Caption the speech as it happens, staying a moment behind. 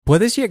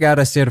¿Puedes llegar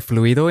a ser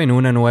fluido en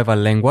una nueva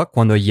lengua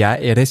cuando ya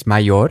eres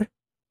mayor?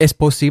 ¿Es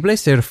posible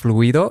ser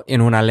fluido en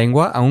una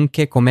lengua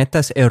aunque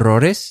cometas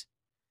errores?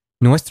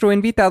 Nuestro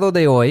invitado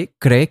de hoy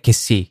cree que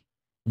sí.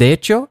 De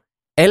hecho,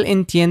 él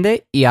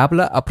entiende y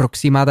habla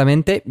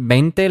aproximadamente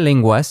 20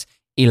 lenguas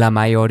y la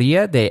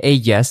mayoría de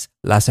ellas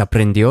las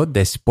aprendió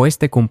después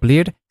de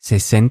cumplir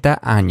 60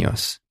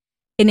 años.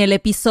 En el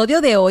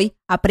episodio de hoy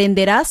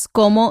aprenderás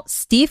cómo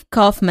Steve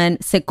Kaufmann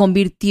se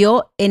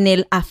convirtió en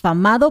el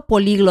afamado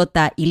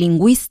políglota y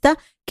lingüista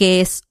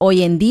que es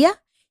hoy en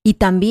día y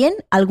también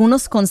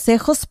algunos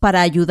consejos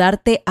para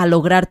ayudarte a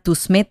lograr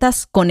tus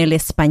metas con el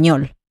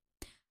español.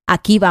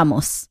 Aquí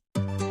vamos.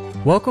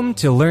 Welcome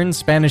to Learn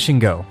Spanish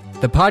and Go,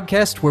 the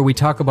podcast where we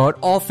talk about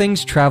all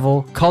things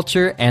travel,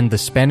 culture, and the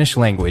Spanish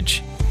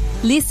language.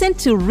 Listen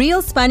to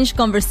real Spanish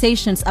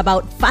conversations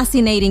about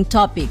fascinating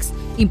topics,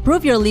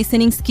 improve your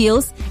listening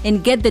skills,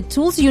 and get the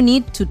tools you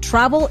need to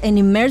travel and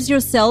immerse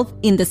yourself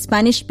in the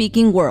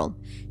Spanish-speaking world.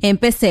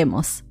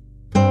 Empecemos.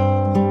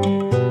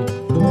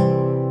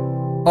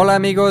 Hola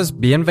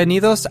amigos,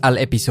 bienvenidos al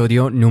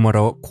episodio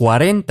número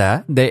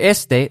 40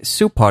 de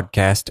su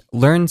podcast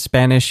Learn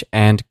Spanish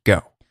and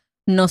Go.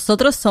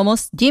 Nosotros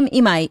somos Jim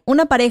y Mai,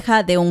 una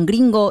pareja de un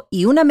gringo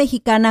y una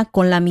mexicana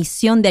con la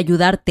misión de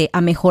ayudarte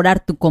a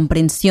mejorar tu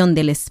comprensión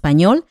del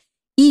español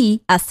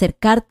y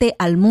acercarte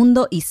al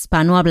mundo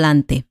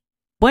hispanohablante.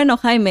 Bueno,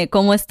 Jaime,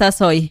 ¿cómo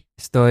estás hoy?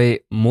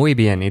 Estoy muy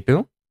bien, ¿y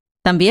tú?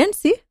 ¿También?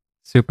 ¿Sí?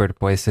 Súper,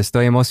 pues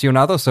estoy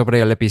emocionado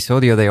sobre el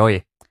episodio de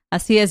hoy.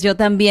 Así es, yo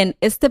también.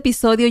 Este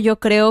episodio yo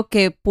creo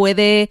que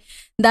puede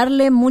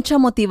darle mucha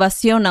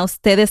motivación a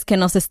ustedes que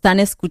nos están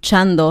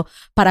escuchando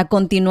para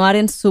continuar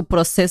en su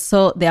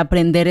proceso de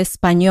aprender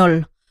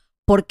español,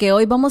 porque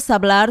hoy vamos a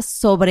hablar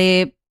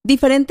sobre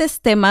diferentes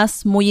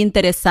temas muy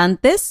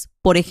interesantes.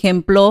 Por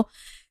ejemplo,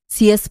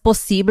 si es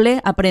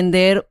posible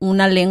aprender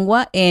una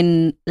lengua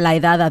en la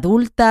edad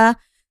adulta,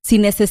 si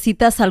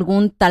necesitas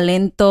algún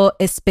talento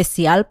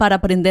especial para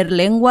aprender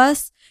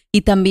lenguas,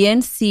 y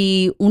también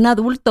si un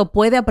adulto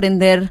puede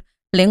aprender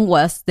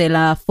lenguas de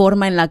la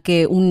forma en la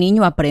que un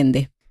niño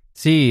aprende.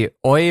 Sí,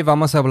 hoy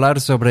vamos a hablar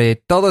sobre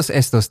todos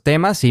estos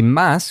temas y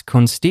más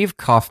con Steve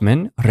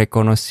Kaufmann,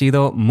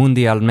 reconocido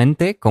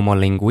mundialmente como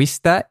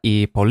lingüista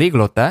y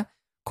políglota,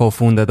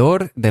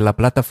 cofundador de la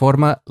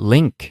plataforma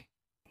Link.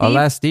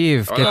 Hola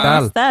Steve, ¿qué tal?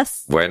 ¿Cómo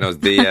estás?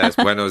 Buenos días,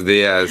 buenos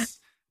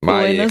días.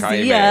 May, Buenos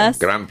Jaime, días.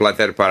 gran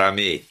placer para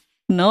mí.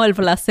 No, el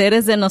placer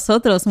es de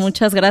nosotros.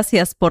 Muchas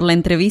gracias por la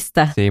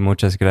entrevista. Sí,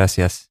 muchas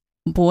gracias.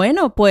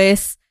 Bueno,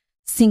 pues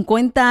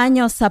 50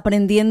 años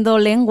aprendiendo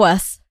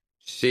lenguas.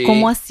 Sí,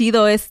 ¿Cómo ha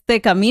sido este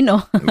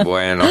camino?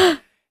 bueno,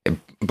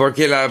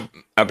 porque el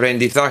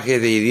aprendizaje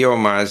de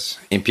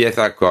idiomas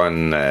empieza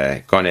con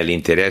el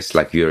interés,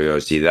 la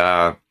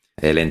curiosidad,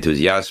 el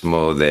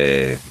entusiasmo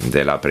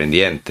del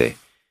aprendiente.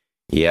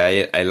 Y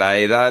a la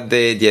edad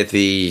de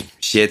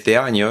 17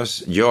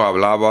 años yo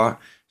hablaba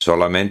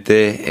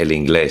solamente el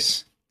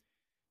inglés.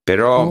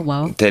 Pero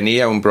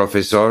tenía un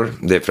profesor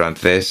de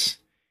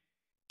francés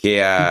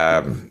que,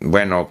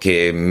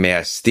 que me ha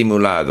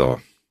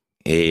estimulado.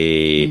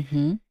 Y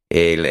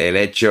el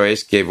hecho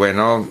es que,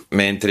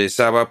 me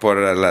interesaba por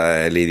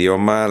el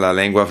idioma, la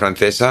lengua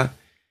francesa.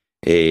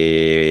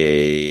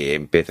 He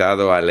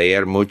empezado a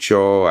leer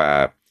mucho,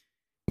 a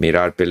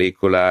mirar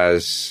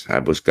películas, a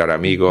buscar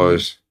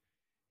amigos.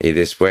 Y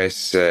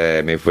después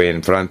me fui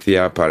en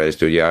Francia para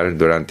estudiar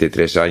durante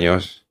 3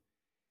 años.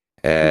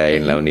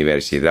 En la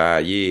universidad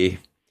allí.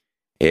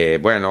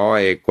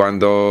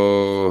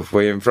 Cuando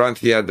fui en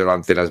Francia,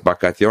 durante las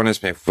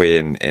vacaciones, me fui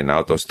en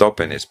autostop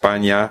en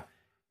España,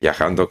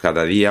 viajando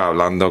cada día,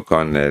 hablando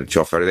con el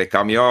chofer de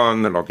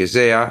camión, lo que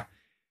sea.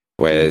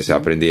 Pues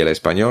aprendí el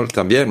español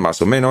también,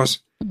 más o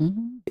menos.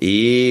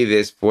 Y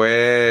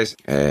después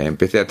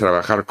empecé a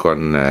trabajar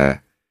con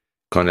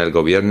el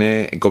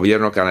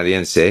gobierno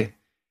canadiense.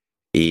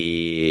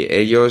 Y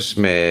ellos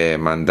me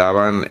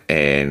mandaban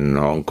en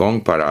Hong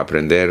Kong para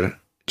aprender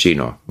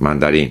chino,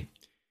 mandarín.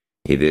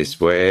 Y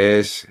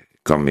después,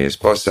 con mi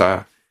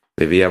esposa,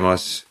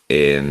 vivíamos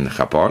en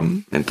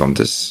Japón.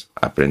 Entonces,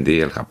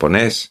 aprendí el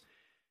japonés.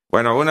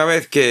 Bueno, una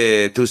vez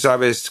que tú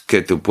sabes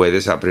que tú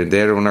puedes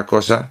aprender una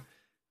cosa,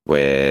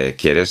 pues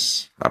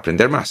quieres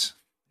aprender más.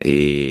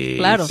 Y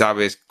claro,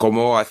 sabes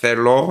cómo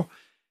hacerlo.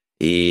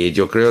 Y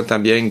yo creo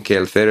también que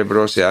el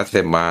cerebro se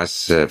hace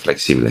más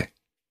flexible.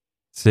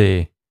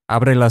 Sí,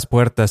 abre las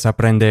puertas a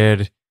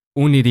aprender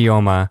un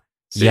idioma.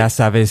 Sí. Ya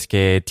sabes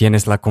que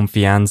tienes la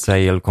confianza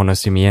y el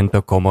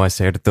conocimiento cómo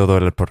hacer todo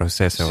el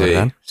proceso, sí,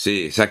 ¿verdad?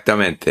 Sí,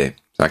 exactamente.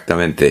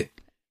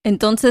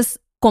 Entonces,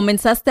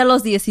 comenzaste a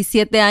los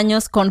 17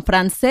 años con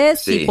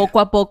francés y poco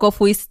a poco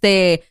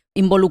fuiste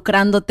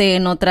involucrándote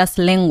en otras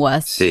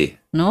lenguas. Sí,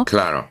 ¿no?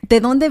 Claro. ¿De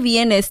dónde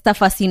viene esta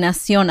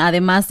fascinación,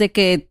 además de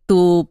que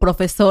tu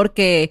profesor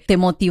que te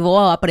motivó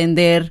a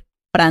aprender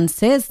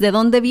francés, ¿de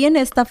dónde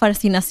viene esta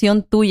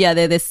fascinación tuya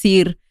de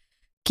decir,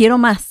 quiero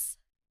más?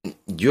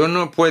 Yo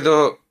no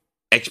puedo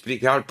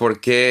explicar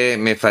por qué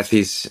me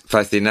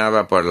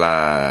fascinaba por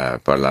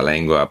la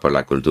lengua, por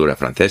la cultura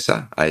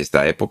francesa a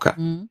esta época.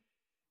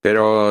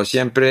 pero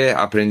siempre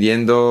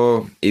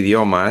aprendiendo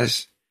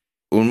idiomas,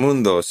 un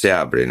mundo se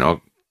abre,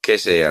 ¿no? Que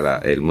sea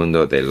el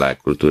mundo de la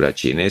cultura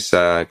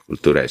chinesa,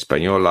 cultura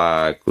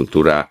española,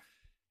 cultura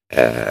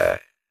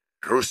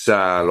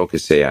rusa, lo que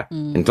sea.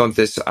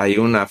 Entonces hay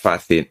una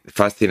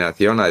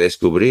fascinación a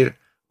descubrir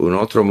un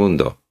otro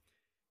mundo.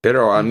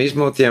 Pero al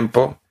mismo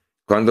tiempo,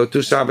 cuando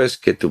tú sabes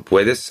que tú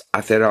puedes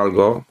hacer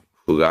algo,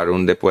 jugar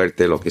un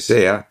deporte, lo que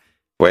sea,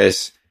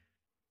 pues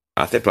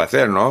hace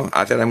placer, ¿no?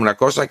 Hacer una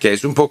cosa que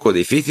es un poco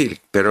difícil,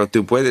 pero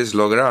tú puedes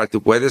lograr,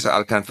 tú puedes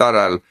alcanzar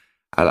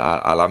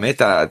a la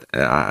meta,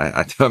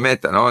 a tu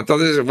meta, ¿no?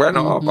 Entonces,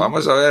 bueno,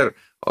 vamos a ver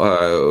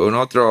un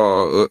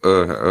otro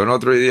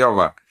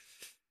idioma.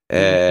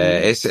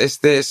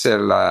 Este es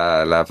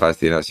la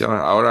fascinación.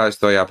 Ahora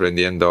estoy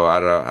aprendiendo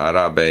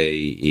árabe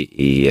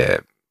y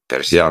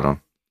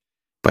persiano.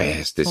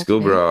 Pues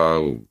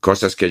descubro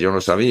cosas que yo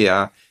no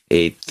sabía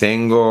y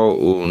tengo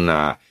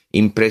una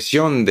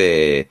impresión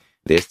de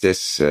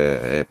estos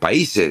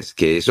países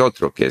que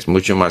es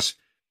mucho más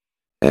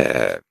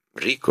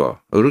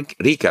rica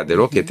de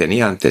lo que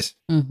tenía antes.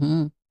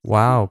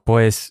 Wow,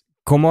 pues,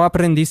 ¿cómo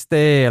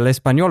aprendiste el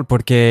español?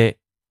 Porque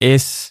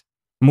es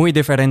muy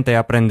diferente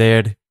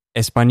aprender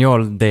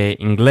español de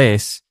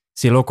inglés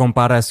si lo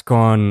comparas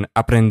con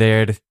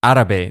aprender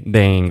árabe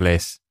de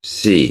inglés.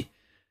 Sí.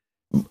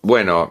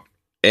 Bueno,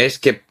 es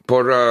que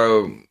por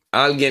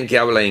alguien que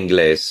habla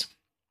inglés,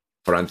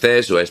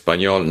 francés o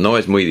español no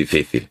es muy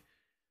difícil,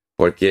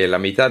 porque la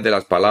mitad de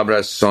las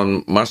palabras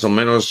son más o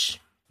menos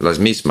las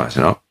mismas,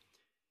 ¿no?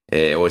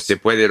 O se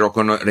puede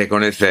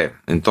reconocer.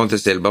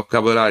 Entonces el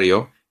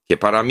vocabulario, que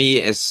para mí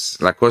es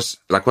la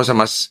cosa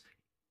más,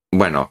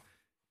 bueno,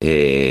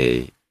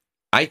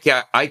 hay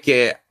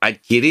que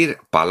adquirir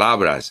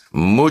palabras,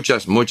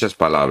 muchas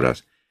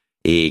palabras.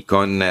 Y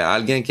con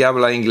alguien que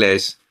habla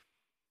inglés,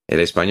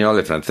 el español,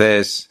 el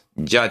francés,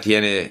 ya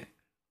tiene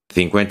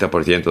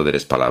 50% de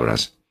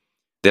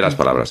las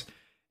palabras.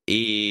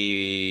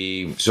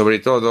 Y sobre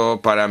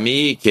todo para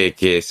mí,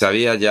 que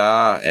sabía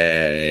ya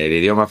el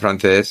idioma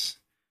francés,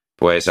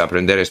 pues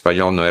aprender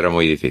español no era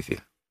muy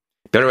difícil.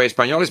 Pero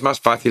español es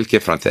más fácil que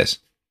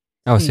francés.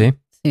 Oh, ¿sí?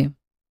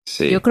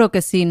 Sí. Yo creo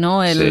que sí,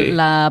 ¿no? Sí.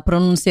 La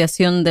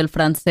pronunciación del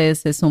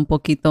francés es un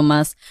poquito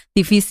más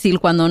difícil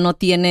cuando no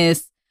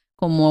tienes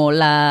como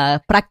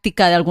la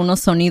práctica de algunos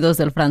sonidos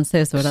del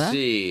francés, ¿verdad?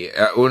 Sí,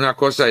 una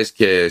cosa es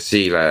que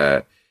sí,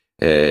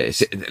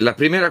 la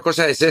primera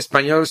cosa es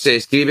español se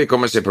escribe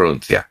como se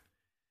pronuncia.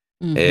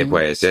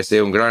 Pues ese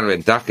es un gran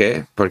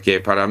ventaja,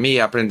 porque para mí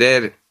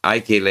aprender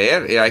hay que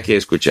leer y hay que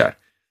escuchar.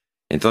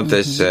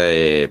 Entonces,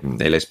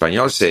 el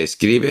español se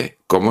escribe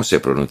como se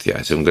pronuncia,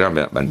 es un gran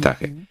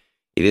ventaja.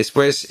 Y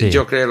después,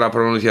 yo creo la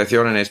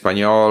pronunciación en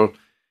español,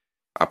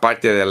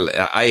 aparte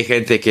hay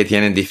gente que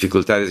tiene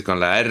dificultades con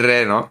la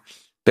R, ¿no?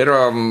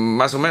 Pero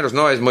más o menos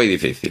no es muy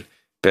difícil.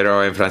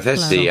 Pero en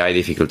francés sí hay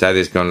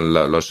dificultades con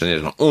los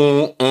sonidos,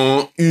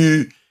 ¿no?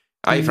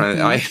 Hay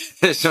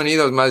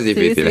sonidos más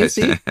difíciles.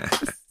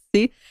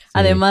 Sí.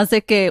 Además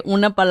de que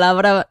una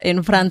palabra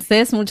en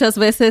francés muchas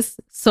veces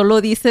solo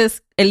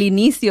dices el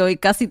inicio y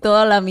casi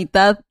toda la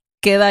mitad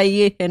queda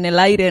ahí en el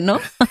aire,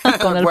 ¿no?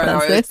 Con el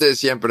francés. Es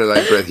siempre la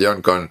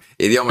impresión con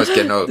idiomas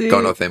que no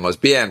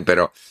conocemos bien,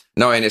 pero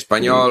no, en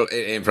español,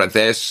 en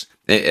francés,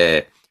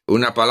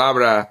 una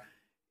palabra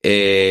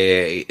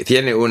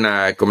tiene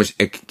una,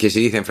 que se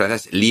dice en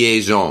francés,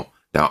 liaison.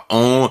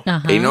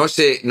 Y no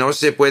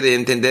se puede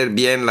entender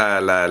bien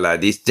la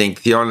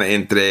distinción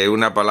entre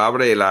una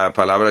palabra y la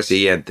palabra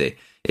siguiente.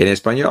 En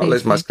español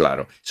es más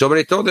claro.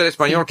 Sobre todo el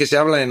español que se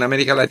habla en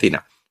América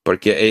Latina.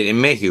 Porque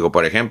en México,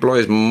 por ejemplo,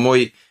 es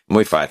muy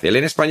fácil.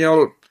 En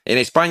español, en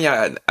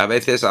España a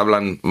veces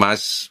hablan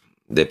más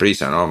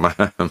deprisa, ¿no?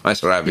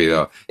 Más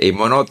rápido y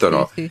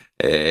monótono.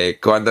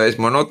 Cuando es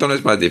monótono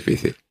es más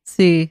difícil.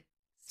 Sí,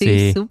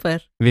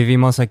 súper.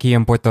 Vivimos aquí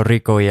en Puerto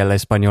Rico y el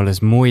español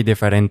es muy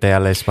diferente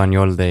al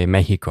español de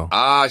México.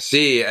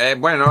 Sí.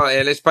 Bueno,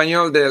 el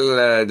español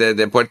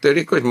de Puerto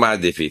Rico es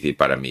más difícil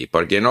para mí,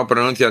 porque no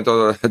pronuncia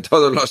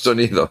todos los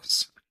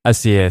sonidos.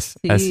 Así es.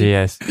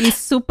 Y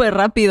súper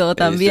rápido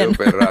también.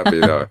 Súper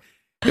rápido.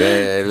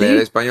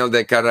 El español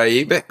de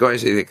Caraíbe, ¿cómo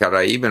se dice?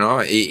 Caraíbe,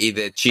 ¿no? Y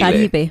de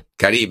Chile.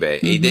 Caribe.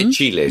 Y de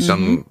Chile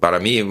son para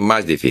mí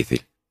más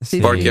difíciles.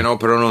 Porque no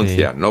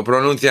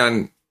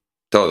pronuncian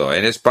todo.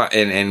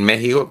 En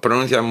México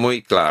pronuncian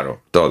muy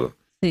claro todo.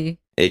 Sí.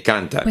 Y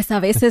cantan. Pues a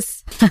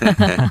veces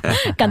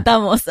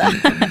cantamos,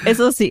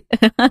 eso sí.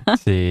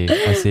 Sí,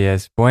 así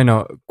es.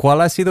 Bueno,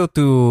 ¿cuál ha sido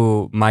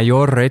tu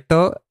mayor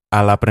reto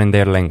al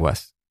aprender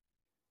lenguas?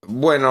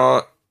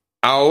 Bueno,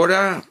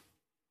 ahora,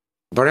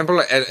 por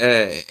ejemplo,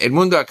 el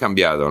mundo ha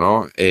cambiado,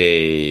 ¿no?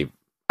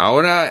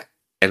 Ahora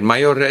el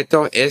mayor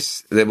reto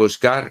es de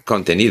buscar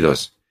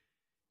contenidos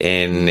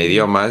en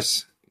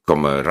idiomas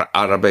como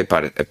árabe,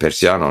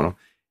 persiano, ¿no?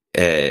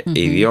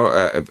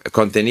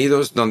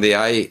 Contenidos donde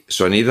hay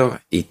sonido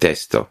y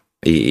texto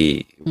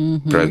y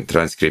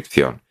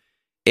transcripción.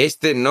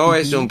 Este no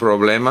es un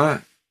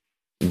problema.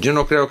 Yo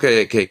no creo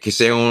que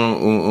sea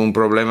un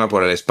problema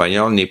por el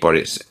español ni por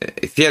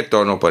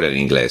cierto, no por el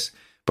inglés,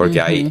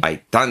 porque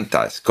hay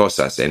tantas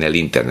cosas en el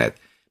Internet.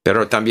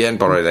 Pero también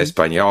por el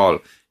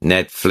español,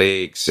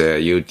 Netflix,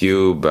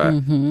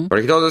 YouTube,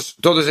 porque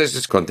todos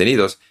esos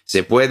contenidos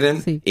se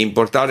pueden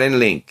importar en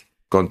link.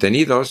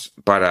 Contenidos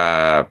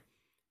para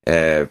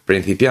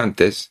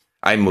principiantes,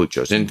 hay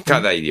muchos en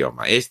cada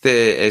idioma.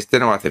 Este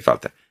no hace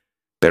falta.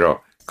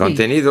 Pero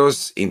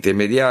contenidos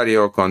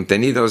intermediarios,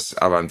 contenidos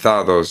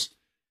avanzados,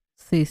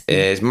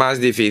 es más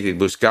difícil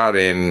buscar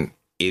en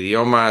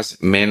idiomas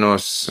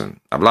menos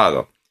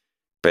hablados.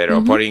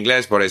 Pero por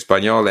inglés, por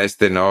español,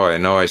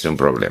 no es un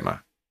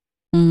problema.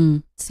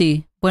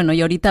 Sí, bueno,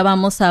 y ahorita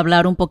vamos a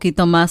hablar un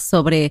poquito más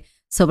sobre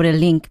el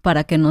link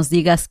para que nos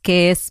digas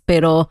qué es,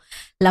 pero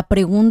la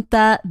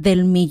pregunta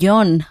del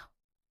millón,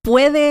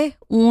 ¿puede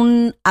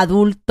un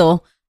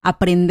adulto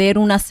aprender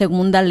una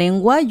segunda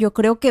lengua? Yo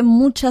creo que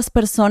muchas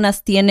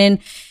personas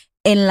tienen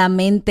en la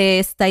mente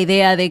esta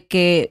idea de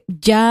que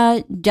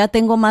ya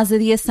tengo más de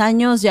 10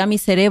 años, ya mi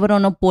cerebro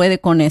no puede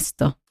con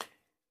esto.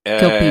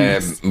 ¿Qué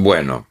opinas?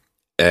 Bueno,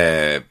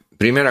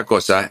 primera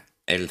cosa,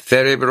 el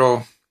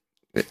cerebro,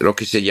 lo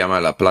que se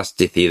llama la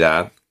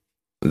plasticidad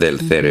del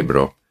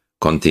cerebro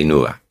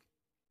continúa.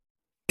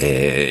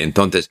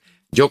 Entonces,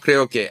 yo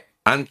creo que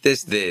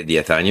antes de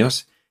 10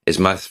 años es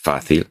más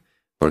fácil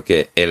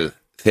porque el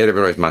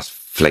cerebro es más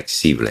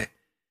flexible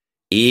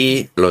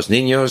y los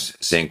niños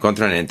se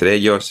encuentran entre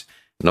ellos,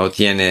 no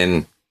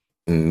tienen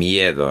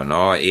miedo,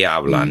 ¿no? Y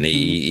hablan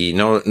y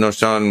no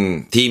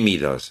son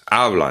tímidos,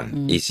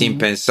 hablan y sin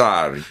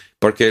pensar,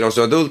 porque los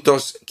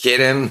adultos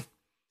quieren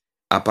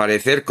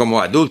aparecer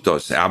como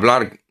adultos,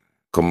 hablar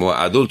como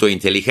adulto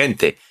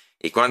inteligente.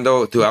 Y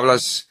cuando tú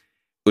hablas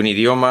un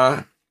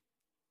idioma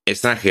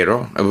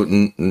extranjero,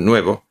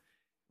 nuevo,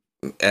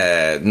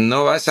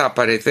 no vas a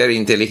parecer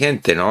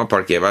inteligente, ¿no?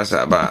 Porque vas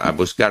a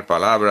buscar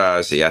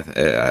palabras y a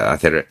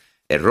hacer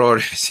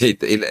errores y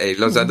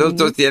los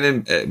adultos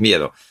tienen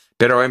miedo.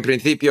 Pero en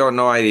principio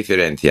no hay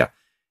diferencia.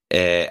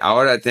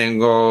 Ahora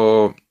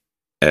tengo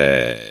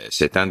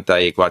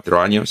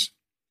 74 años.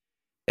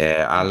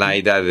 A la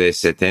edad de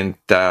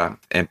 70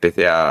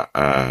 empecé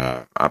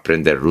a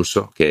aprender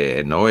ruso,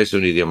 que no es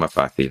un idioma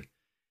fácil.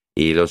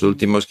 Y los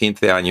últimos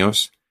 15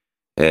 años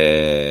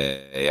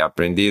he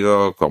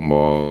aprendido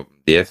como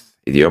 10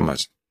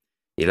 idiomas.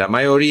 Y la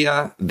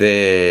mayoría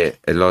de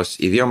los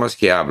idiomas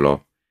que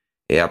hablo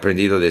he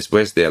aprendido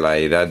después de la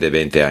edad de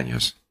 20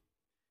 años.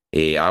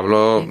 Y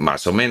hablo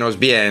más o menos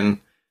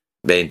bien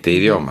 20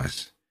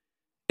 idiomas.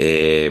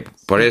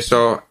 Por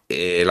eso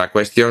la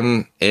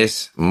cuestión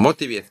es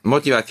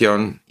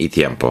motivación y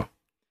tiempo.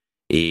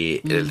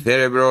 Y el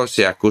cerebro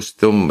se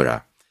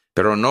acostumbra.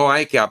 Pero no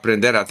hay que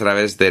aprender a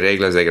través de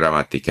reglas de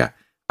gramática.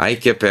 Hay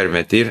que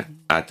permitir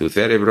a tu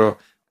cerebro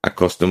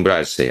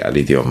acostumbrarse al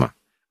idioma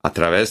a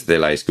través de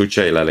la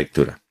escucha y la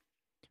lectura.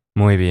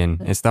 Muy bien,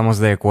 estamos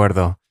de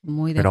acuerdo.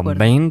 Muy de Pero acuerdo.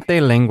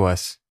 20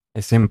 lenguas,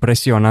 es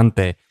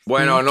impresionante.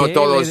 Bueno, no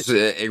todos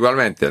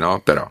igualmente,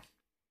 ¿no? Pero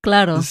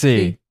Claro,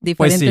 Sí,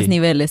 diferentes pues sí.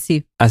 niveles,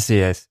 sí. Así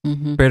es.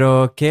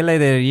 Pero, ¿qué le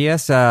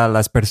dirías a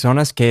las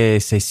personas que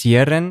se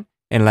cierren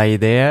en la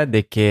idea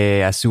de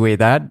que a su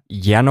edad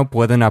ya no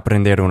pueden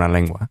aprender una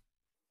lengua?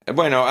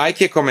 bueno, hay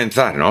que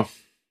comenzar, ¿no?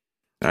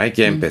 Hay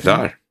que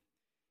empezar.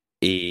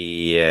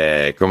 Y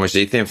como se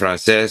dice en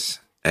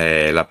francés,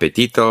 el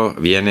apetito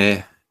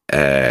viene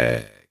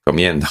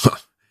comiendo.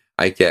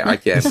 hay que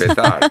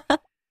empezar.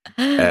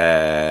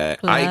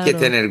 Hay que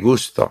tener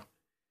gusto.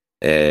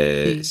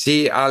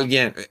 Si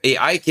alguien, y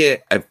hay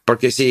que,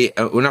 porque si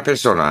una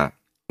persona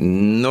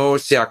no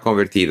se ha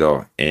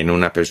convertido en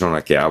una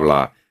persona que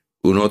habla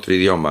un otro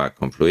idioma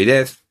con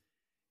fluidez,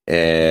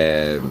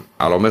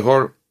 a lo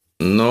mejor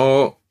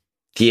no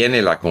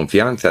tiene la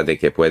confianza de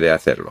que puede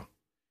hacerlo.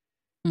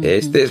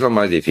 Este es lo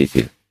más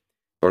difícil,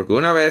 porque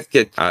una vez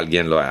que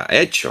alguien lo ha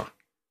hecho,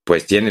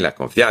 pues tiene la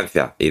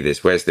confianza y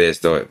después de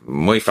esto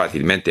muy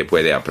fácilmente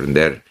puede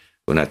aprender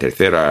una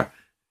tercera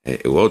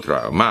u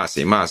otra, más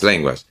y más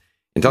lenguas.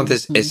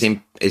 Entonces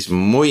es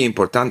muy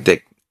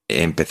importante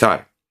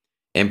empezar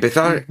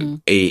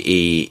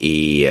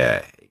y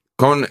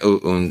con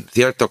un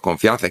cierto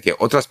confianza que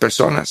otras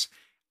personas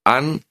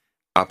han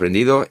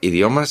aprendido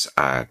idiomas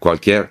a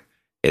cualquier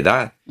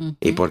edad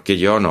y porque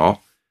yo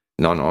no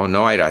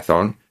hay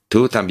razón.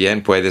 Tú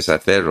también puedes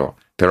hacerlo,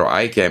 pero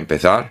hay que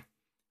empezar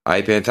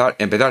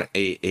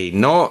y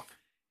no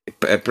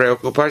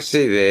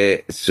preocuparse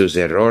de sus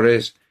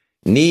errores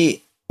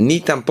ni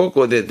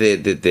tampoco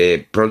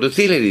de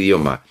producir el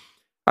idioma.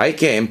 Hay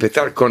que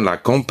empezar con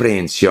la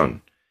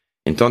comprensión.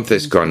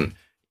 Entonces, con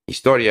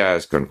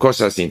historias, con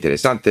cosas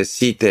interesantes,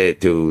 si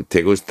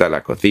te gusta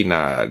la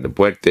cocina,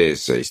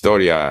 deportes,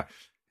 historia,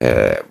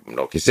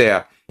 lo que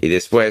sea, y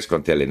después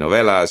con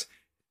telenovelas.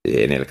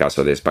 En el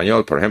caso de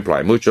español, por ejemplo,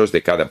 hay muchos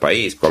de cada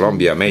país,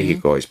 Colombia,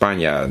 México,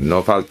 España,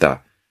 no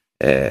falta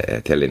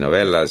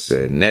telenovelas,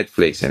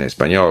 Netflix en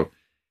español.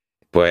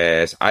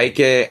 Pues hay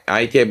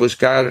que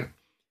buscar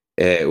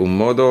un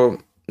modo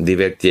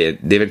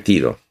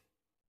divertido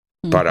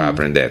para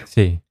aprender.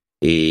 Sí.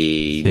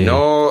 Y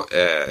no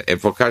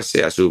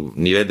enfocarse a su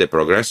nivel de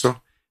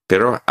progreso,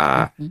 pero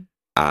a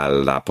a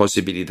la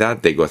posibilidad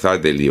de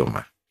gozar del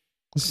idioma.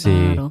 Sí,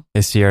 Claro.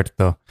 es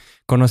cierto.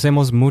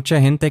 Conocemos mucha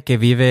gente que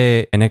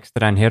vive en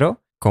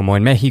extranjero, como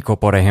en México,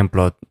 por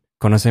ejemplo.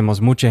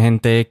 Conocemos mucha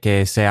gente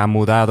que se ha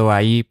mudado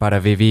ahí para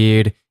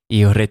vivir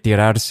y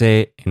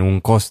retirarse en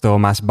un costo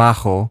más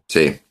bajo,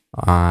 Sí,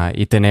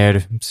 y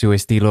tener su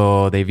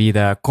estilo de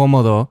vida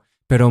cómodo,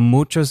 pero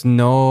muchos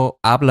no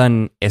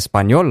hablan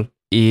español.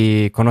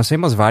 Y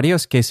conocemos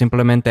varios que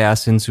simplemente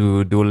hacen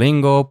su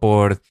Duolingo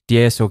por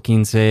 10 o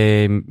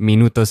 15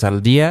 minutos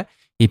al día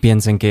y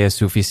piensan que es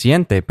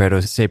suficiente,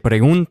 pero se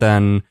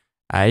preguntan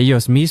a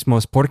ellos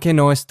mismos por qué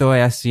no estoy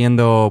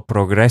haciendo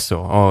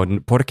progreso o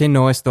por qué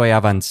no estoy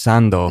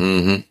avanzando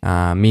ujú,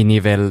 a mi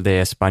nivel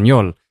de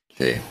español.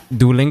 sí.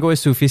 ¿Duolingo es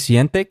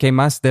suficiente? ¿Qué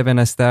más deben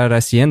estar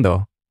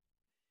haciendo?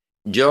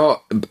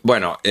 Yo,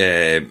 bueno,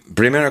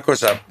 primera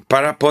cosa,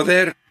 para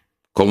poder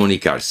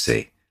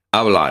comunicarse,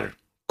 hablar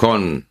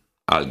con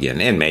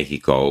alguien en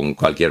México o en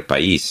cualquier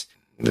país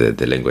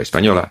de lengua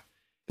española,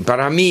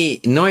 para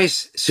mí no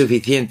es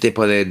suficiente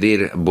poder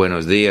decir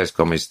buenos días,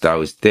 ¿cómo está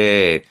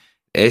usted?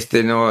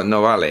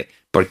 No vale,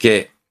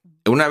 porque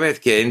una vez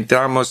que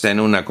entramos en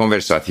una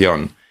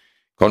conversación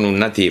con un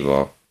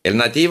nativo, el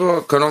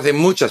nativo conoce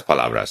muchas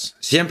palabras,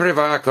 siempre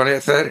va a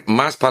conocer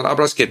más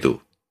palabras que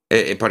tú.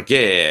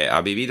 Porque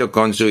ha vivido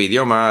con su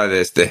idioma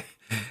desde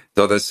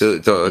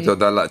Sí.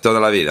 toda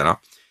la vida,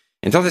 ¿no?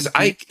 Entonces,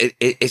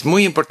 es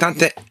muy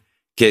importante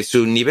que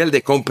su nivel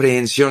de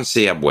comprensión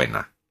sea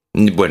bueno.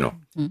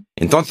 Ujú.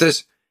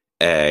 Entonces,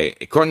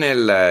 con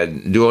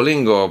el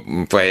Duolingo,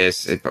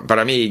 pues,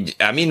 para mí,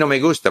 a mí no me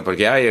gusta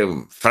porque hay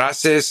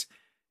frases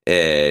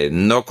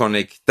no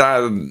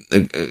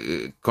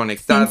Sin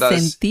conectadas,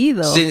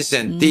 sentido. sin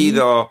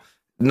sentido.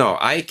 No,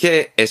 hay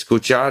que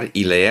escuchar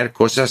y leer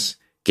cosas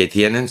que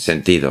tienen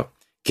sentido,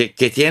 que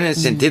tienen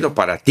sentido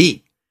para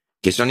ti,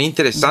 que son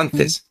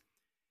interesantes,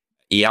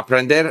 y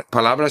aprender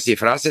palabras y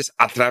frases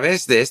a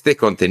través de este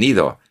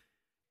contenido.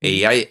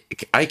 Y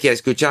hay que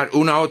escuchar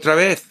una otra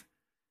vez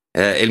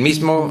el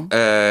mismo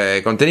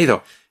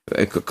contenido.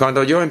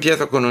 Cuando yo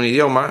empiezo con un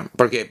idioma,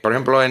 porque por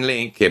ejemplo en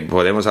Link, que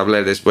podemos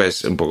hablar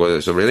después un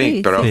poco sobre Link,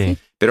 Sí, pero, sí, Sí. sí.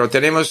 pero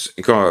tenemos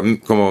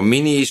como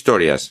mini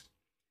historias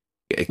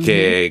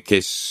que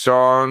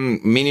son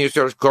mini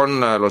historias con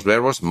los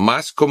verbos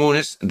más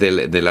comunes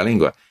de la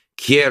lengua.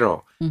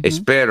 Quiero,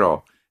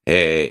 espero,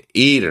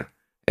 ir,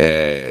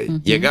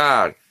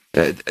 llegar,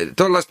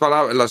 todas las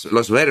palabras,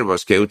 los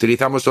verbos que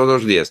utilizamos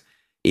todos los días.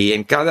 Y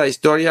en cada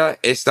historia,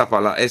 este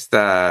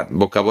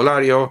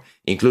vocabulario,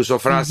 incluso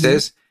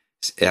frases,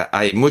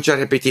 hay mucha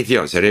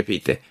repetición, se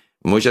repite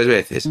muchas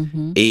veces.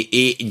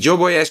 Y yo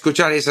voy a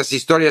escuchar esas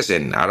historias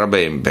en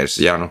árabe, en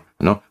persiano,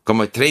 ¿no?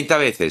 Como 30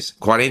 veces,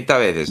 40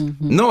 veces,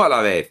 no a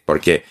la vez,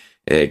 porque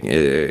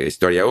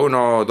historia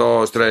 1,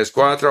 2, 3,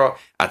 4,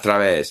 a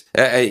través,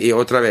 y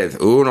otra vez,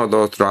 1,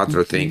 2,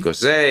 4, 5,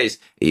 6,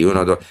 y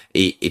 1, 2,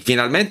 y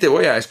finalmente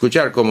voy a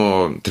escuchar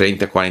como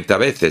 30, 40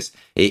 veces.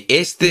 Y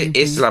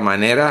es la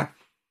manera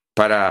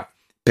para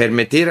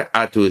permitir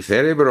a tu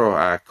cerebro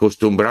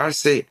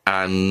acostumbrarse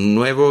a un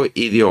nuevo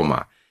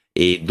idioma.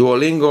 Y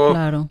Duolingo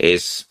Claro.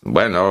 es,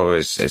 bueno,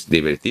 es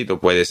divertido,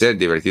 puede ser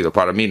divertido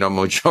para mí, no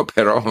mucho,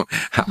 pero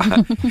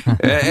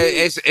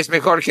es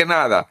mejor que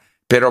nada.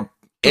 Pero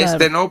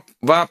Claro. no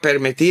va a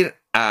permitir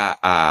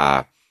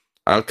a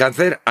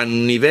alcanzar a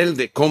un nivel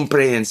de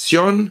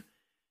comprensión,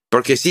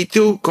 porque si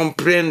tú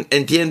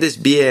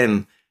entiendes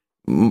bien,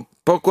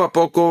 poco a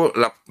poco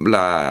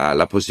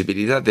la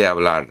posibilidad de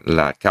hablar,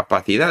 la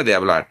capacidad de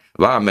hablar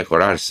va a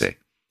mejorarse,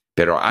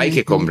 pero hay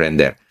que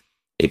comprender.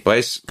 Y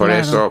pues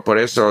Claro. por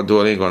eso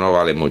Duolingo no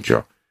vale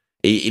mucho.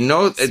 Y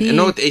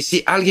Sí. y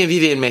si alguien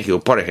vive en México,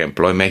 por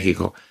ejemplo, en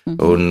México,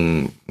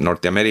 un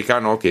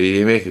norteamericano que vive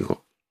en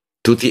México,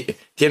 tú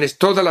tienes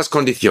todas las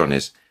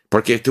condiciones,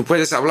 porque tú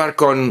puedes hablar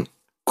con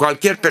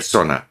cualquier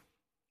persona.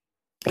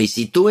 Y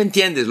si tú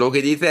entiendes lo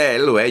que dice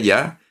él o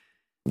ella,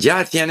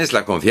 ya tienes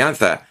la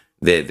confianza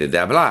de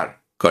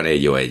hablar con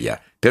él o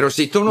ella. Pero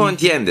si tú no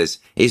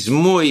entiendes, es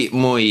muy,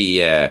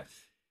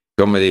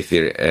 ¿cómo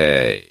decir?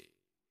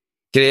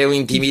 Creo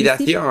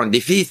intimidación,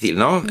 difícil,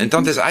 ¿no?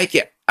 Entonces hay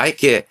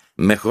que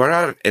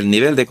mejorar el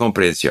nivel de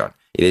comprensión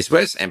y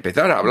después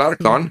empezar a hablar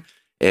con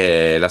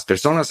las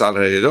personas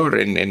alrededor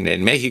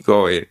en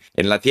México,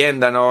 en la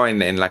tienda, ¿no?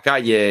 En la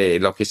calle,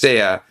 lo que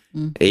sea.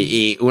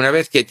 Y una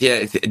vez que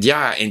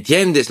ya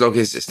entiendes lo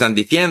que están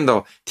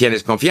diciendo,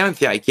 tienes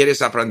confianza y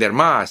quieres aprender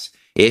más.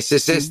 Ese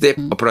es este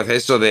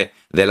proceso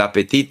del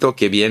apetito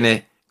que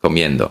viene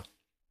comiendo.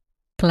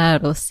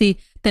 Claro, sí.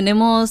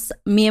 Tenemos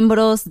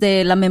miembros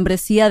de la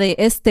membresía de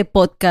este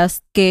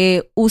podcast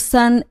que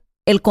usan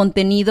el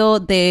contenido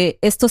de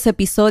estos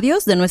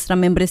episodios de nuestra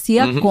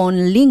membresía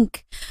con Link.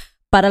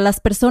 Para las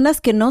personas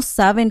que no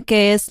saben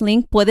qué es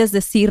Link, ¿puedes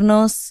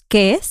decirnos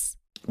qué es?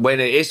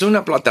 Bueno, es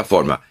una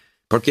plataforma,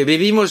 porque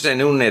vivimos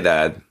en una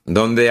edad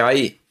donde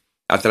hay,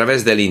 a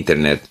través del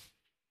Internet,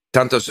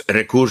 tantos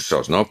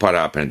recursos, ¿no?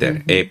 Para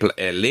aprender.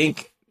 El Link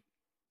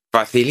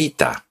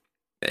facilita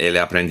el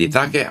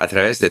aprendizaje a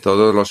través de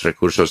todos los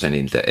recursos en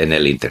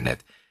el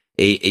Internet.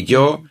 Y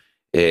yo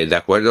de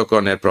acuerdo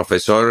con el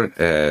profesor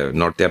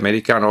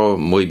norteamericano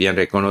muy bien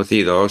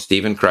reconocido,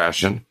 Stephen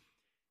Krashen,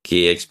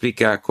 que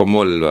explica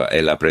cómo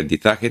el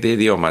aprendizaje de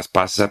idiomas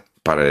pasa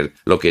para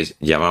lo que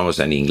llamamos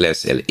en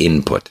inglés el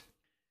input.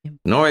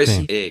 No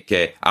es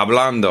que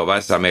hablando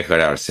vas a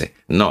mejorarse.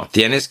 No,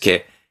 tienes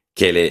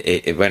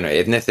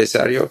es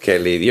necesario que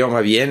el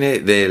idioma viene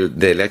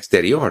del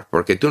exterior,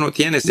 porque tú no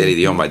tienes el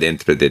idioma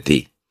dentro de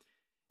ti.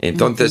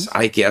 Entonces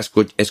hay que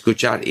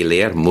escuchar y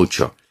leer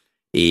mucho.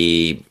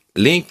 Y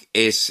Link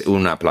es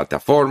una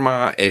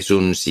plataforma, es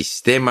un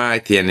sistema,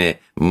 tiene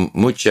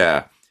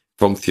mucha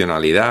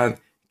funcionalidad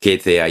que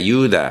te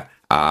ayuda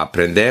a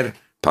aprender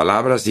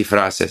palabras y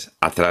frases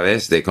a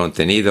través de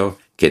contenido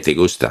que te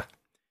gusta.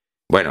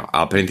 Bueno,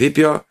 al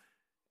principio,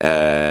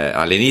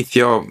 al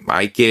inicio,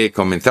 hay que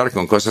comenzar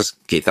con cosas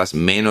quizás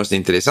menos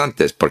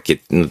interesantes porque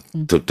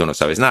tú no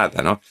sabes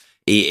nada, ¿no?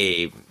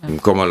 Y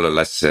como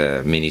las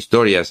mini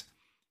historias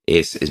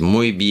es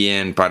muy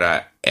bien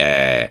para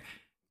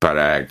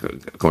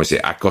 ¿cómo se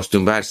dice?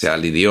 Acostumbrarse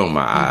al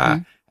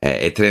idioma,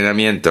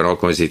 entrenamiento, ¿no?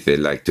 ¿Cómo se dice?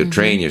 Like to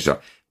train yourself.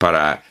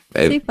 Para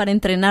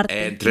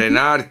entrenarte.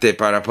 Entrenarte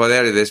para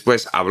poder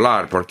después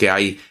hablar, porque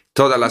hay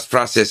todas las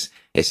frases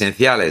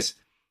esenciales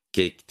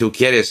que tú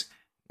quieres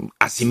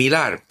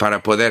asimilar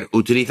para poder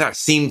utilizar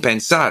sin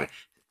pensar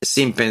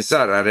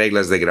a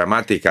reglas de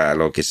gramática,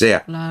 lo que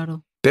sea.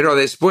 Claro. Pero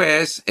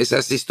después,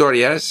 esas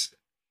historias,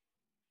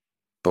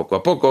 poco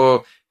a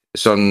poco,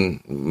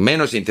 son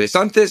menos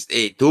interesantes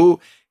y tú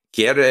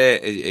querría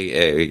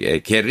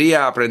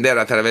aprender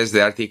a través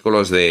de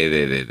artículos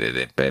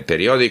de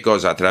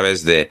periódicos, a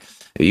través de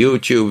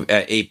YouTube,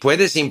 y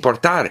puedes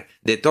importar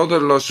de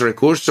todos los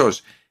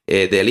recursos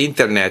del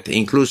Internet,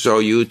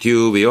 incluso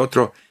YouTube y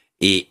otro,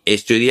 y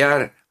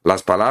estudiar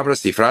las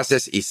palabras y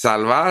frases y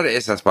salvar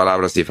esas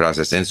palabras y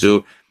frases en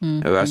su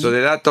base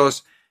de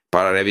datos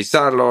para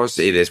revisarlos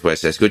y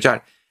después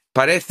escuchar.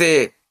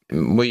 Parece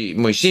muy,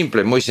 muy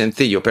simple, muy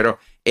sencillo, pero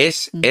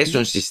es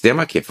un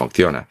sistema que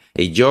funciona.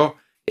 Y yo,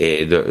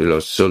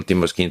 los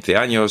últimos 15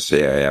 años,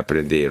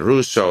 aprendí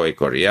ruso y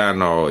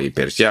coreano y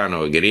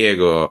persiano y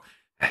griego,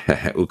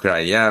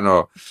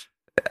 ucraniano,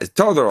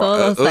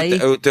 todo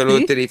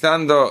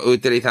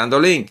utilizando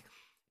Link.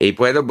 Y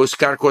puedo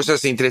buscar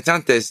cosas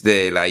interesantes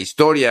de la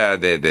historia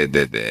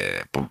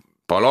de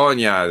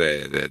Polonia,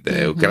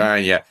 de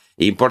Ucrania,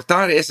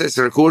 importar esos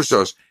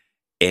recursos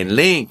en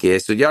Link y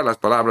estudiar las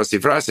palabras y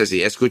frases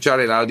y escuchar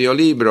el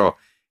audiolibro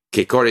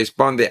que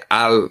corresponde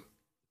al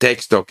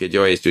texto que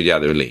yo he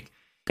estudiado en Link.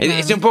 Claro.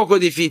 Es un poco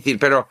difícil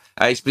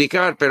a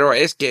explicar, pero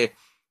es que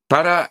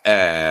para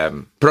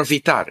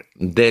profitar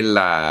de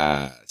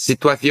la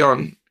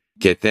situación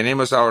que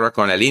tenemos ahora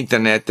con el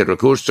Internet,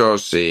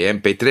 recursos y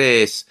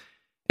MP3,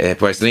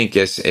 pues Link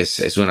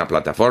es una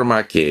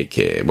plataforma que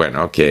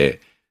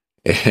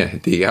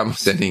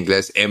digamos en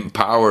inglés,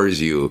 empowers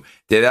you,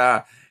 te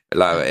da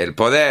el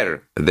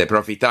poder de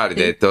profitar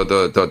de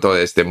todo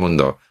este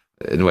mundo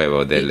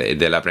nuevo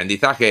del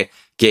aprendizaje,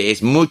 que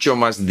es mucho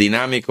más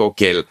dinámico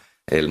que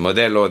el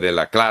modelo de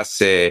la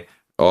clase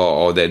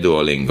o de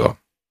Duolingo.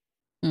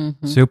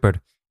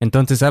 Súper.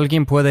 Entonces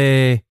alguien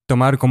puede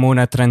tomar como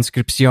una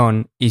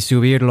transcripción y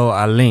subirlo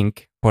al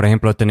Link. Por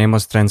ejemplo,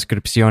 tenemos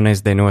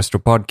transcripciones de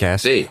nuestro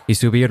podcast y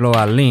subirlo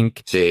al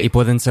Link y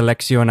pueden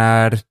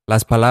seleccionar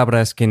las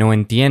palabras que no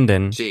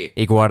entienden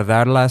y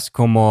guardarlas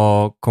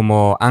como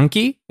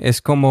Anki.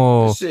 Es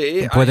como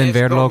pueden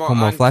verlo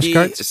como Anki,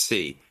 flashcards.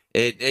 Sí.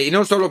 Y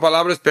no solo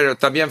palabras, pero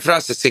también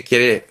frases que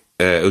quiere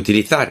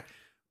utilizar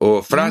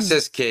o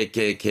frases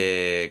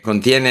que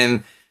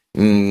contienen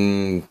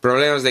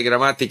problemas de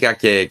gramática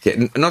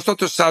que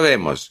nosotros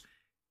sabemos.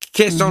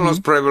 ¿Qué son los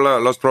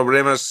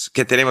problemas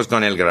que tenemos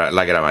con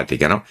la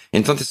gramática, no?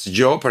 Entonces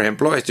yo, por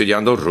ejemplo,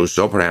 estudiando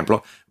ruso, por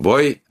ejemplo,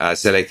 voy a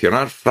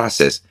seleccionar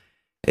frases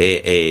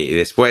y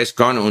después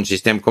con un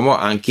sistema como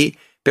Anki,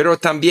 pero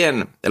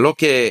también lo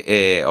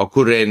que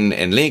ocurre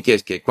en Link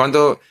es que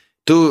cuando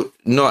tú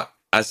no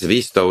has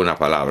visto una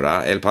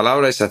palabra, el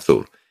palabra es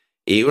azul.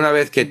 Y una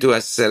vez que tú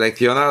has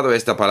seleccionado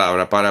esta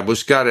palabra para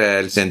buscar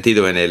el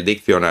sentido en el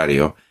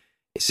diccionario,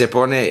 se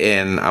pone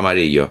en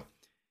amarillo.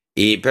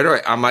 Pero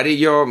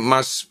amarillo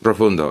más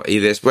profundo y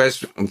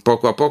después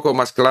poco a poco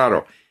más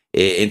claro.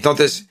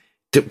 Entonces,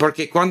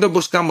 porque cuando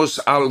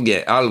buscamos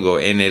algo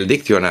en el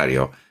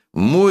diccionario,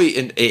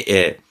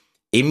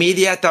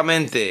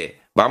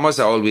 inmediatamente vamos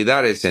a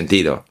olvidar el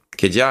sentido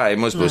que ya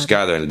hemos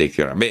buscado en el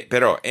diccionario.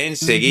 Pero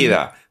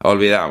enseguida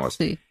olvidamos.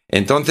 Sí.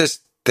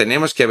 Entonces,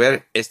 tenemos que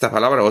ver esta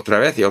palabra otra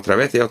vez y otra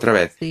vez y otra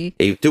vez. Sí.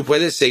 Y tú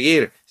puedes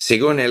seguir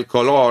según el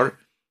color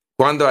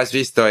cuando has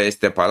visto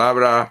esta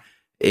palabra.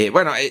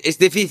 Bueno, es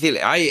difícil.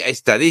 Hay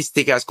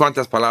estadísticas,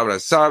 cuántas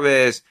palabras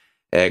sabes,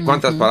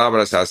 cuántas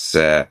palabras has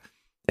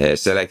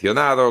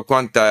seleccionado,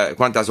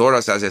 cuántas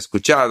horas has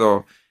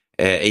escuchado.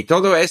 Y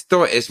todo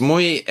esto es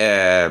muy,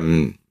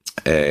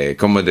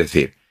 ¿cómo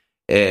decir?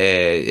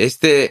 Es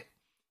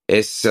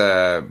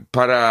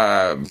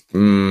para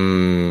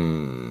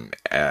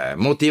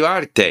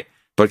motivarte,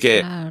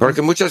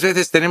 porque muchas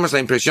veces tenemos la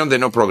impresión de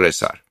no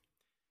progresar.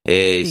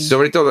 Sí.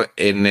 Sobre todo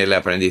en el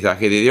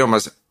aprendizaje de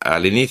idiomas,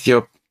 al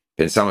inicio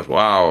pensamos,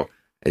 wow,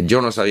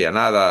 yo no sabía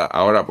nada,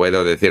 ahora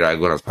puedo decir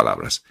algunas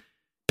palabras.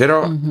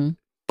 Pero Ujú.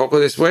 poco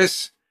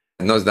después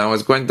nos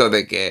damos cuenta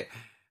de que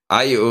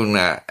hay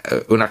una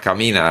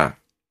camina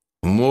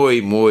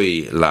muy,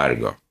 muy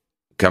largo.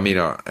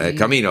 Sí.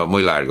 Camino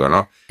muy largo,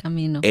 ¿no?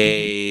 Camino.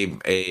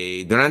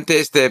 Durante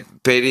este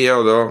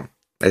periodo,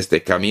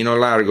 este camino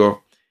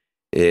largo,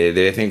 de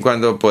vez en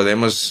cuando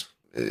podemos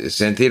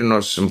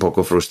sentirnos un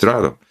poco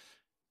frustrados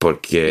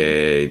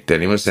porque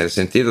tenemos el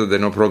sentido de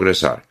no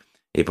progresar.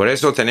 Y por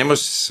eso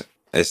tenemos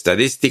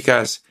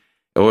estadísticas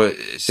o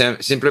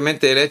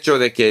simplemente el hecho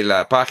de que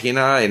la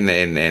página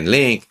en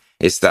link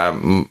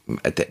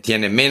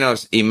tiene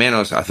menos y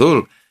menos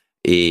azul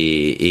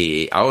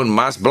y aún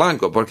más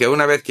blanco, porque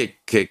una vez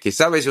que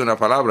sabes una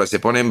palabra se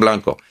pone en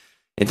blanco.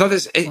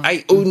 Entonces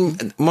hay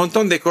un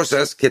montón de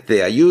cosas que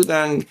te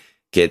ayudan,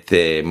 que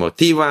te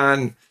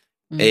motivan,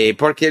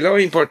 porque lo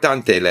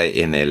importante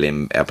en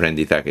el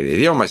aprendizaje de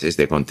idiomas es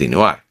de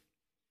continuar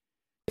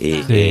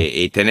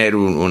y tener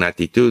una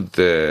actitud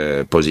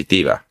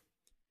positiva.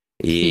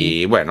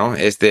 Y bueno,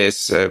 este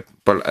es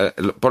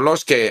por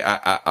los que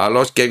a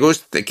los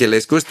que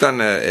les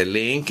gustan el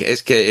link,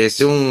 es que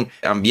es un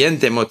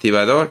ambiente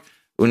motivador,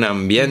 un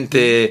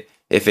ambiente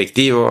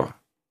efectivo,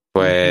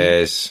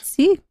 pues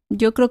Sí,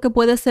 yo creo que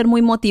puede ser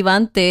muy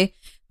motivante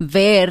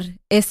ver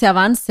ese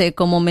avance,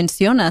 como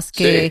mencionas,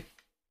 que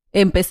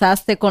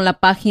empezaste con la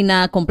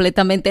página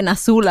completamente en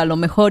azul a lo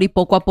mejor y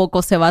poco a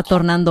poco se va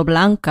tornando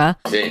blanca.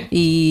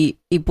 sí.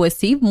 Y pues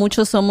sí,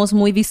 muchos somos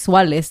muy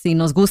visuales y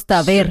nos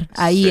gusta ver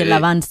ahí el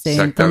avance.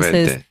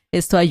 Exactamente. Entonces,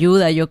 esto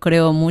ayuda, yo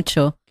creo,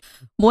 mucho.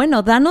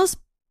 Bueno, danos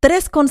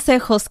 3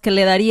 consejos que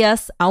le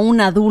darías a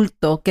un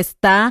adulto que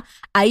está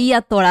ahí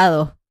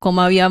atorado,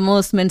 como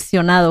habíamos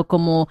mencionado,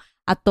 como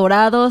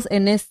atorados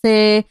en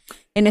ese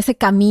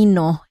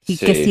camino y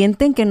que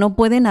sienten que no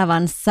pueden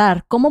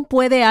avanzar. ¿Cómo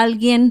puede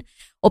alguien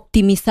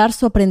optimizar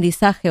su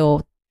aprendizaje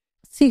o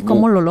sí,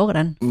 cómo lo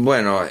logran?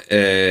 Bueno,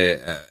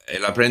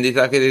 el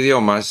aprendizaje de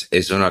idiomas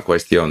es una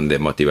cuestión de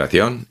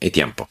motivación y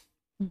tiempo.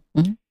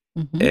 Uh-huh.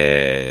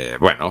 Uh-huh.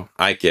 Bueno,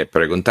 hay que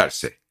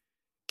preguntarse,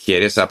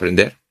 ¿quieres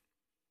aprender?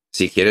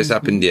 Si quieres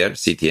aprender,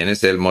 si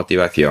tienes la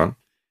motivación,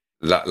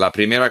 la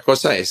primera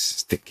cosa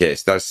es que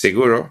estás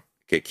seguro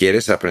que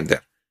quieres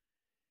aprender.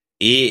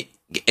 Y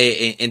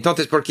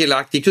entonces, porque la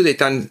actitud es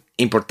tan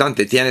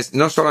importante, tienes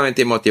no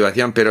solamente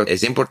motivación, pero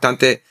es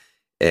importante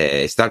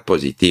estar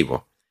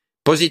positivo.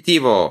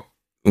 Positivo,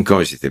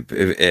 ¿cómo se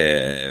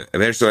dice?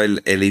 Verso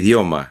el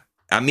idioma.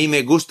 A mí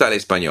me gusta el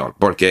español,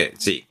 porque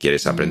sí,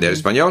 quieres aprender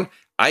español,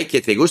 hay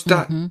que te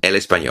gusta el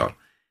español.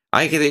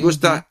 Hay que te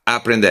gusta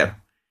aprender.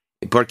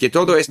 Porque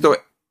todo esto,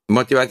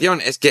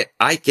 motivación, es que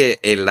hay que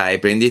el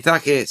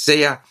aprendizaje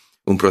sea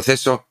un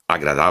proceso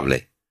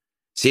agradable.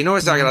 Si no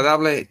es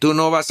agradable, tú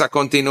no vas a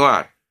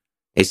continuar.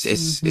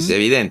 Es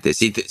evidente.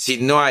 Si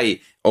no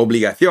hay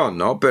obligación,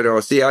 ¿no?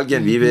 Pero si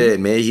alguien vive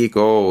en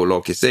México o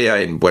lo que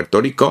sea, en Puerto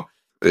Rico,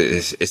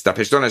 esta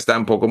persona está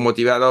un poco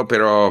motivada,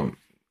 pero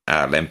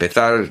al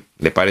empezar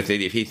le parece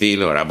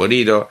difícil o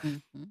aburrido,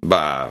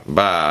 va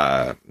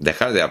a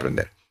dejar de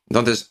aprender.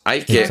 Entonces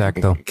hay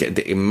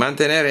que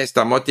mantener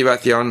esta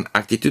motivación,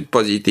 actitud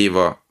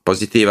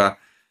positiva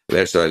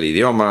versus el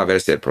idioma,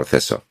 versus el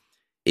proceso.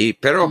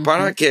 Pero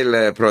para que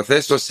el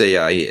proceso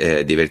sea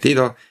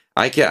divertido,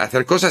 hay que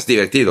hacer cosas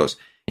divertidas.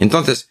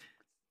 Entonces,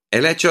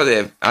 el hecho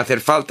de hacer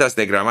faltas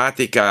de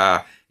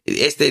gramática,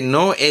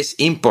 no es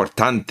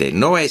importante.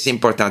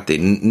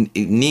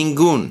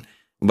 Ningún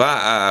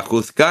va a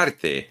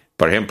juzgarte,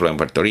 por ejemplo, en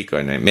Puerto Rico,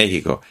 en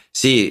México,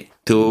 si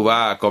tú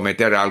vas a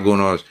cometer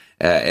algunos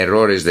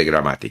errores de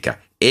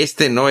gramática.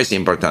 No es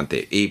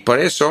importante. Y por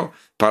eso,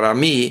 para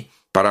mí,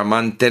 para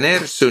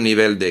mantener su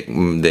nivel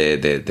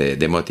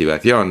de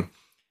motivación,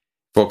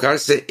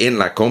 enfocarse en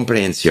la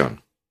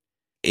comprensión.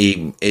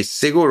 Y es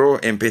seguro,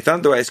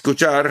 empezando a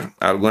escuchar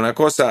alguna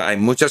cosa, hay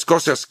muchas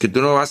cosas que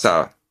tú no vas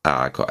a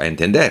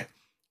entender,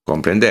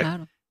 comprender.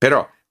 Claro.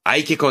 Pero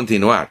hay que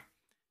continuar,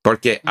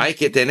 porque hay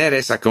que tener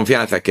esa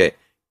confianza que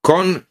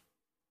con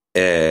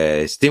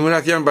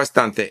estimulación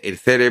bastante, el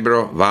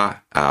cerebro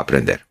va a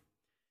aprender.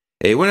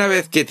 Y una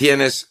vez que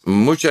tienes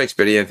mucha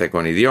experiencia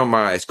con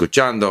idioma,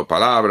 escuchando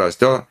palabras,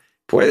 todo,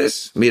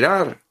 puedes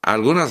mirar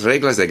algunas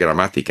reglas de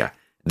gramática.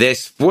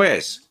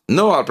 Después,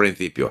 no al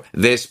principio,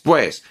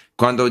 después,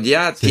 cuando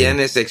ya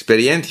tienes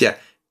experiencia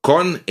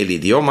con el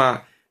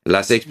idioma,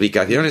 las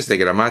explicaciones de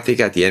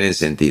gramática tienen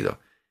sentido.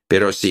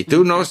 Pero si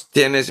tú no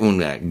tienes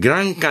una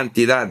gran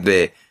cantidad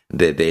de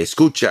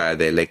escucha,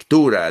 de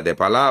lectura, de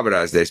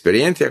palabras, de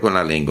experiencia con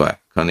la lengua,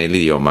 con el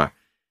idioma,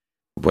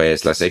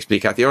 pues las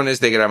explicaciones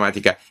de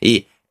gramática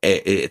y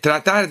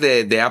tratar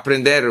de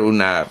aprender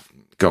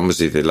 ¿cómo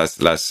se dice?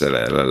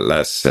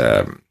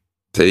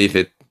 Se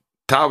dice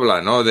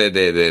tabla, ¿no?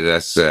 De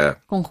las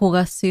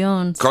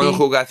conjugación.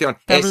 Conjugación.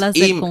 Sí. Tablas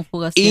de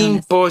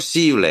conjugaciones.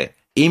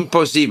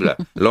 Imposible.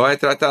 Lo he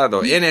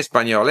tratado en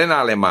español, en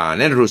alemán,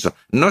 en ruso.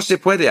 No se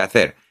puede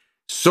hacer.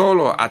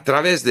 Solo a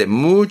través de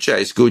mucha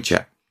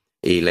escucha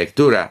y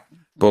lectura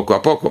poco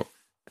a poco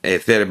el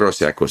cerebro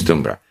se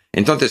acostumbra.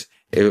 Entonces,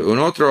 un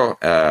otro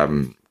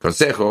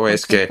consejo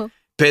es que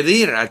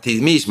pedir a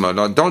ti mismo,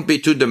 no, don't be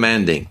too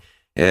demanding.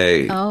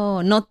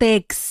 No te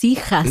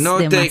exijas no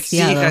demasiado. te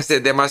exijas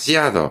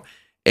demasiado.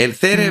 El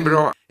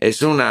cerebro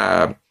es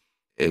una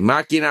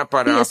máquina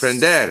para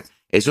aprender.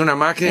 Es una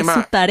máquina. Es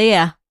su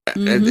tarea.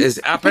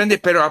 Aprende,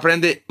 pero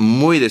aprende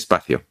muy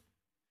despacio.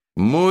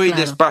 Muy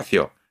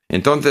despacio.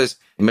 Entonces,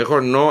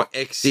 mejor no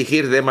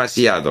exigir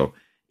demasiado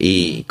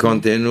y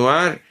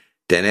continuar,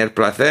 tener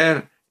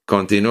placer,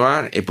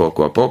 continuar y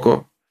poco a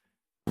poco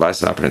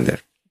vas a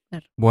aprender.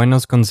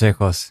 Buenos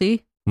consejos.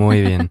 Sí.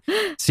 Muy bien.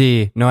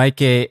 Sí, no hay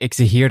que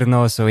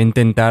exigirnos o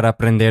intentar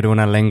aprender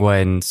una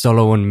lengua en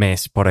solo un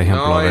mes, por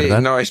ejemplo,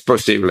 ¿verdad? No es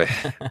posible.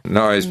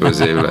 No es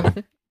posible.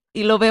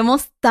 Y lo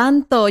vemos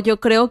tanto. Yo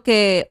creo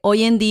que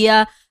hoy en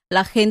día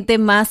la gente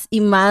más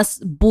y más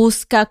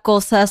busca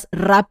cosas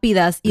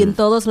rápidas y en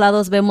todos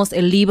lados vemos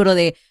el libro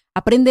de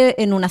aprende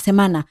en una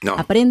semana,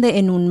 aprende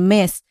en un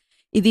mes.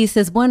 Y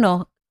dices,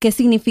 bueno, ¿qué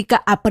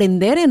significa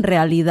aprender en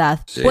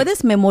realidad? Sí.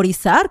 Puedes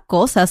memorizar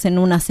cosas en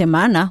una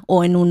semana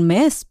o en un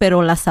mes,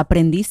 pero ¿las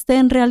aprendiste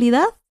en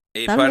realidad?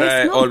 Y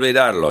para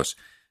olvidarlos.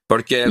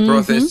 Porque el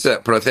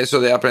proceso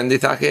de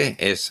aprendizaje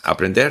es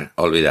aprender,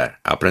 olvidar,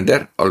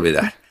 aprender,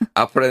 olvidar.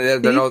 Aprender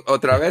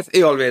otra vez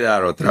y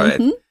olvidar otra vez.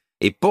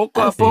 Y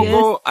poco a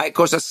poco hay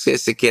cosas que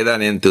se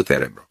quedan en tu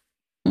cerebro.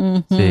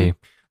 Sí.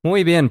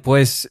 Muy bien,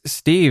 pues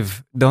Steve,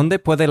 ¿dónde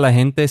puede la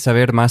gente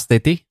saber más de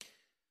ti?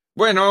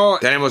 Bueno,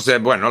 tenemos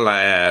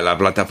la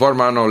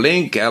plataforma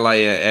Link,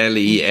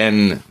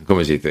 L-I-N,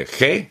 ¿cómo se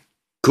dice?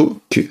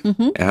 Q.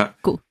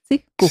 Q,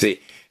 sí. Q. Sí,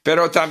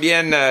 pero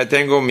también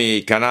tengo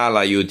mi canal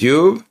a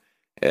YouTube,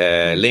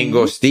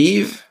 Lingo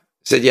Steve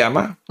se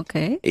llama.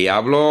 Okay. Y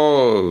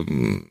hablo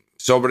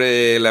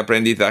sobre el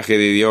aprendizaje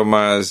de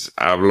idiomas,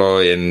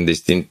 hablo en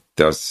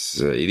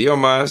distintos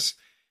idiomas.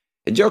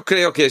 Yo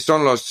creo que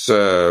son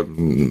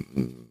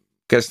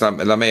que es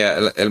la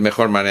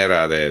mejor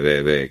manera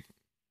de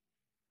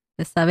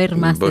saber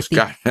más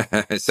buscar,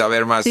 de ti.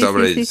 saber más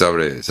sobre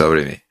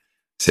mí.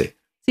 Sí.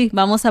 Sí,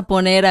 vamos a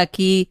poner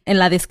aquí en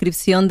la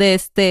descripción de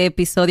este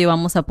episodio,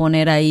 vamos a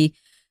poner ahí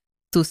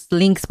tus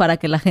links para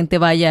que la gente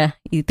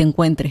vaya y te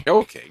encuentre.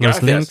 Ok,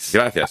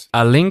 gracias.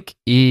 Al link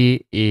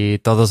y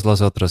todos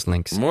los otros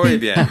links. Muy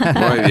bien.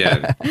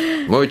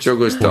 Mucho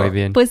gusto. Muy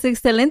bien. Pues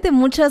excelente,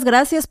 muchas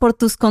gracias por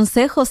tus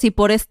consejos y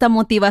por esta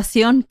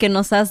motivación que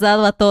nos has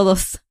dado a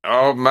todos.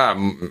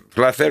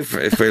 Placer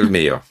fue el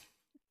mío.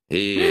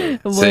 Y,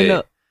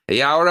 bueno. Sí.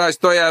 Y ahora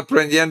estoy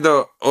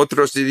aprendiendo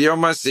otros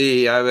idiomas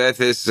y a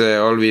veces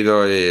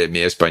olvido mi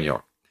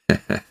español.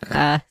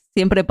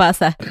 Siempre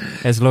pasa.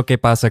 Es lo que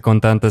pasa con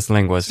tantas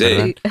lenguas,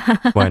 ¿verdad?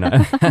 Bueno,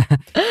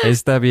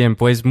 está bien.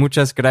 Pues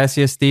muchas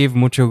gracias, Steve.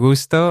 Mucho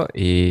gusto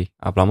y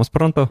hablamos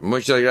pronto.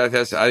 Muchas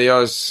gracias.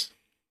 Adiós.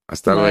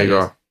 Hasta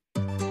luego.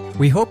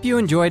 We hope you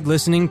enjoyed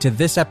listening to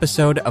this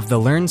episode of the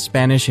Learn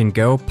Spanish and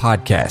Go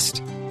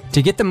podcast.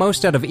 To get the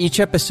most out of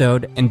each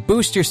episode and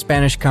boost your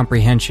Spanish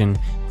comprehension,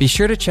 be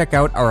sure to check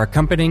out our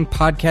accompanying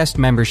podcast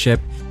membership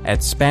at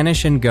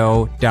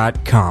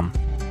SpanishAndGo.com.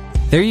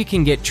 There you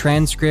can get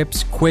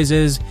transcripts,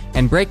 quizzes,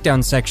 and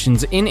breakdown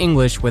sections in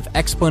English with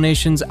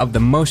explanations of the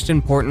most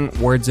important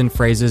words and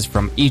phrases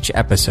from each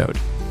episode.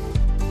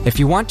 If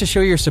you want to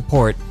show your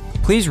support,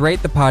 please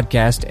rate the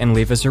podcast and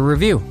leave us a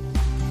review.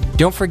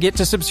 Don't forget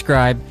to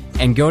subscribe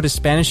and go to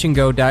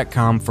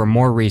SpanishAndGo.com for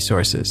more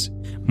resources.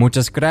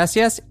 Muchas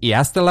gracias y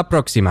hasta la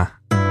próxima.